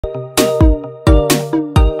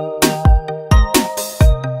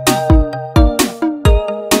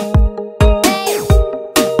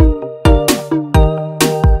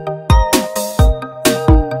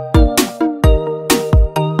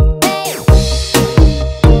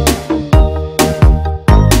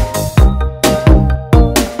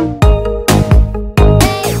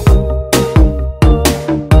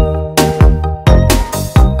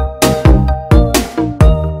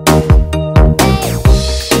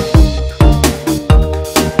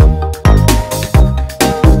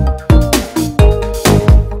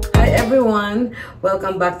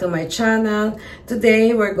welcome back to my channel.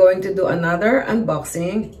 Today we're going to do another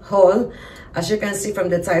unboxing haul. As you can see from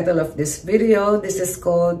the title of this video, this is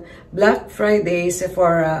called Black Friday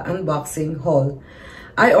Sephora unboxing haul.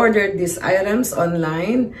 I ordered these items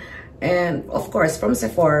online and of course from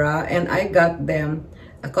Sephora, and I got them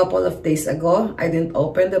a couple of days ago. I didn't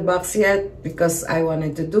open the box yet because I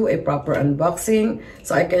wanted to do a proper unboxing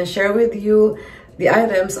so I can share with you the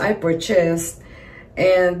items I purchased.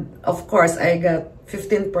 And of course I got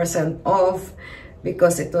 15% off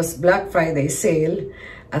because it was Black Friday sale,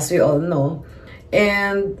 as we all know.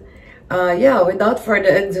 And yeah, without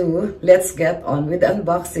further ado, let's get on with the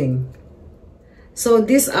unboxing. So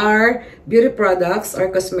these are beauty products or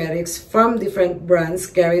cosmetics from different brands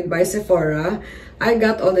carried by Sephora. I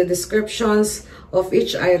got all the descriptions of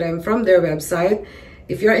each item from their website.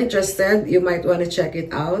 If you're interested, you might want to check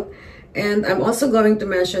it out. And I'm also going to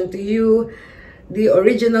mention to you the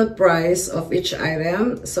original price of each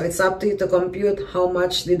item. So it's up to you to compute how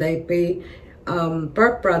much did I pay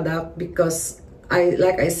per product, because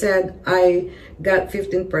like I said, I got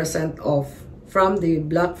 15% off from the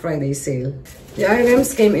Black Friday sale. The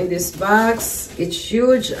items came in this box. It's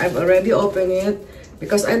huge. I've already opened it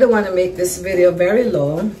because I don't want to make this video very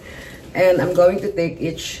long, and I'm going to take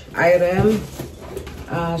each item,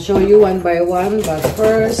 show you one by one, but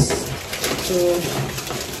first to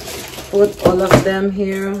put all of them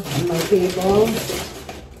here on my table.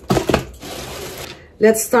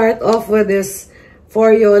 Let's start off with this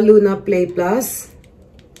For Your Luna Play Plus.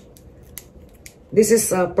 This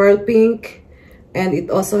is pearl pink. And it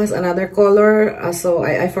also has another color, so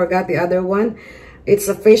I forgot the other one. It's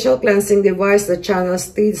a facial cleansing device that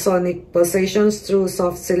channels steady sonic pulsations through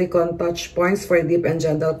soft silicone touch points for deep and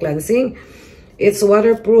gentle cleansing. It's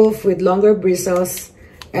waterproof with longer bristles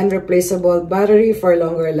and replaceable battery for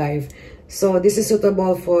longer life. So this is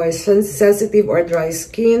suitable for sensitive or dry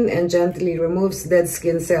skin and gently removes dead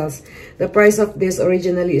skin cells. The price of this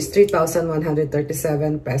originally is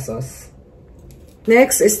 3,137 pesos.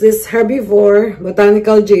 Next is this Herbivore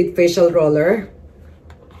Botanical Jade Facial Roller.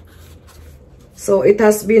 So it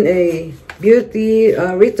has been a beauty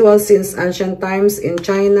ritual since ancient times in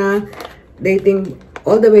China, dating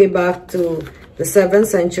all the way back to the 7th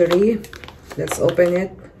century. Let's open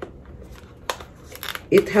it.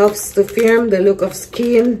 It helps to firm the look of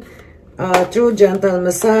skin through gentle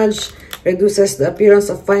massage, reduces the appearance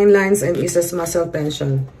of fine lines, and eases muscle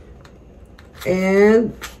tension.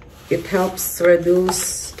 And it helps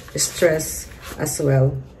reduce stress as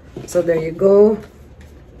well. So there you go.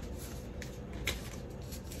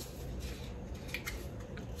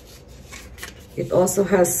 It also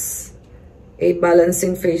has a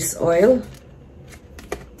balancing face oil.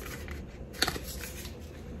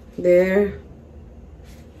 There.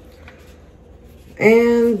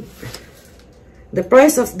 And the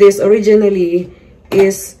price of this originally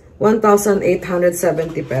is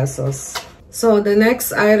 1,870 pesos. So the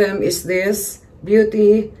next item is this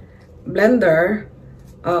beauty blender,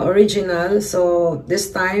 original. So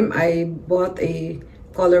this time I bought a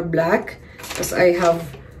color black because I have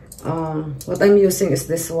what I'm using is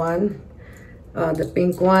this one, the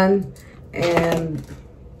pink one, and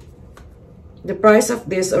the price of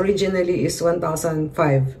this originally is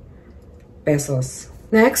 1,005 pesos.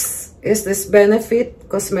 Next is this Benefit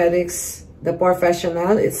Cosmetics, the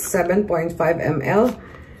Professional. It's 7.5 ml.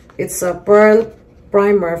 It's a pearl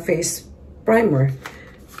primer face primer.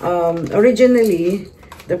 Originally,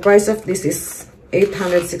 the price of this is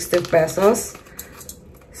 860 pesos.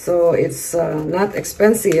 So it's not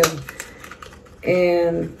expensive.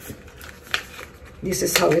 And this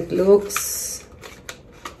is how it looks.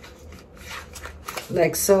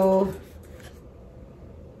 Like so.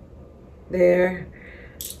 There.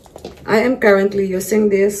 I am currently using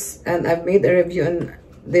this, and I've made a review on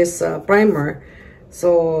this primer.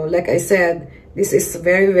 So like I said, this is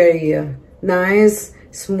very, very nice,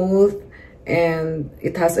 smooth, and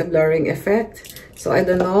it has a blurring effect. So I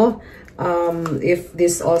don't know if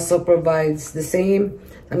this also provides the same.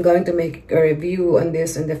 I'm going to make a review on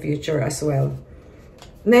this in the future as well.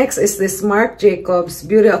 Next is this Marc Jacobs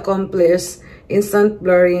Beauty Accomplice Instant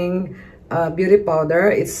Blurring Beauty Powder.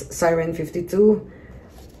 It's Siren 52.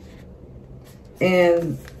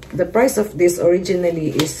 And the price of this originally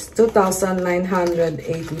is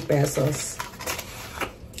 2,980 pesos.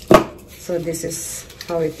 So this is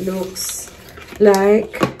how it looks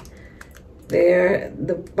like. There,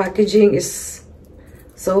 the packaging is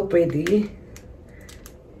so pretty.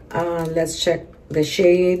 Let's check the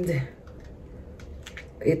shade.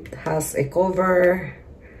 It has a cover.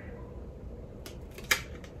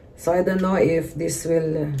 So I don't know if this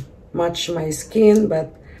will match my skin,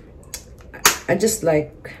 but I just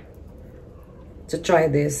like to try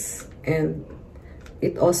this. And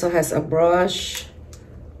it also has a brush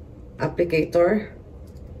applicator.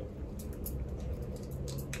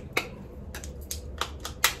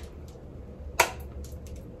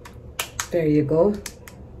 There you go.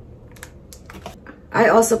 I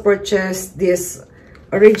also purchased this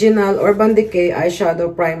original Urban Decay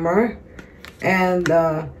eyeshadow primer, and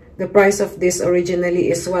the price of this originally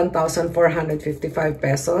is 1,455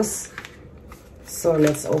 pesos. So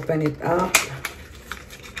let's open it up.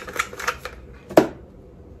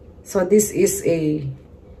 So this is a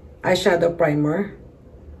eyeshadow primer,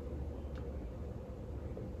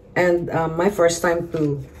 and my first time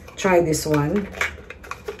to try this one.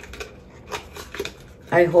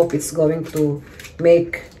 I hope it's going to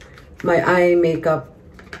make my eye makeup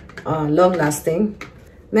long-lasting.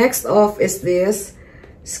 Next off is this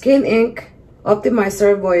Skin Ink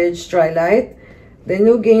Optimizer Voyage Tri-Light. The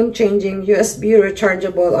new game-changing USB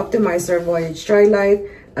rechargeable Optimizer Voyage Tri-Light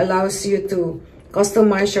allows you to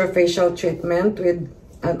customize your facial treatment with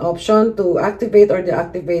an option to activate or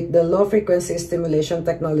deactivate the low-frequency stimulation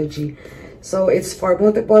technology. So it's for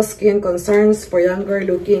multiple skin concerns, for younger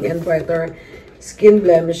looking and brighter skin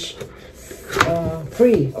blemish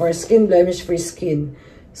free or skin blemish free skin.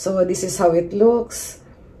 So this is how it looks,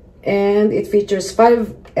 and it features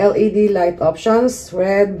 5 LED light options: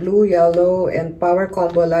 red, blue, yellow, and power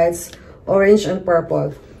combo lights, orange and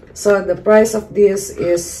purple. So the price of this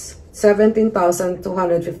is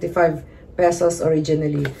 17,255 pesos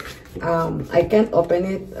originally. I can't open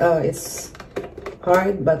it, it's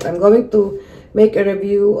hard, but I'm going to make a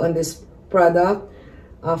review on this product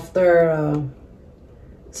after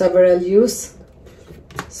several use,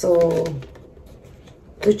 so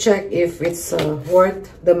to check if it's worth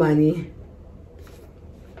the money.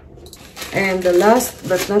 And the last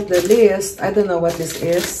but not the least, I don't know what this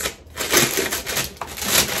is.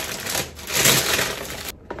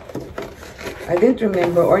 I didn't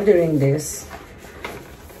remember ordering this.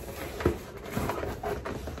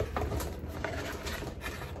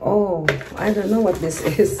 Oh, I don't know what this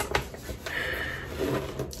is.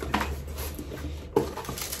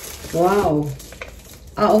 Wow.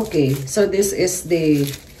 Okay, so this is the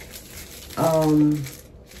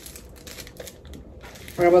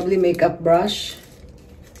probably makeup brush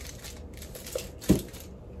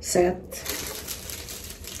set,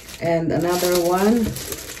 and another one,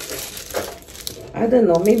 I don't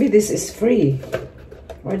know, maybe this is free,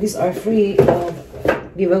 or these are free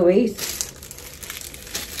giveaways.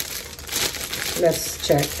 Let's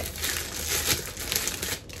check.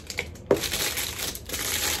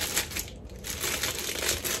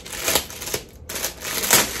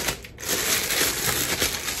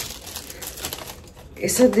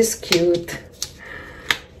 Isn't this cute?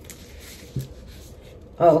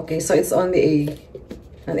 Oh, okay, so it's only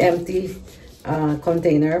an empty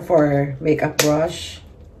container for makeup brush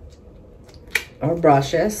or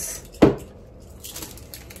brushes.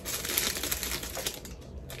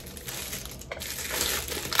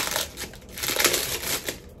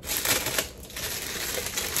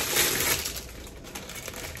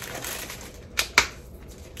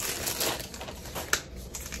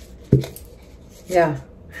 Yeah,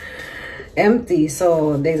 empty.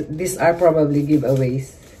 So these are probably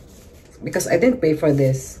giveaways because I didn't pay for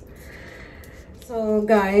this. So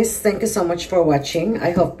guys, thank you so much for watching.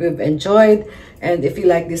 I hope you've enjoyed, and if you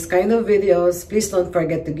like this kind of videos, please don't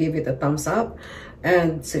forget to give it a thumbs up.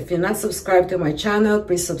 And if you're not subscribed to my channel,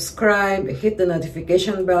 please subscribe, hit the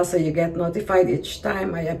notification bell so you get notified each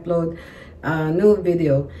time I upload a new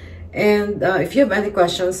video. And if you have any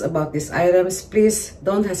questions about these items, please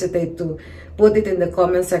don't hesitate to put it in the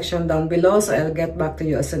comment section down below, so I'll get back to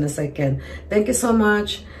you as soon as I can. Thank you so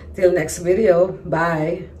much. Till next video.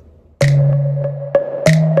 Bye.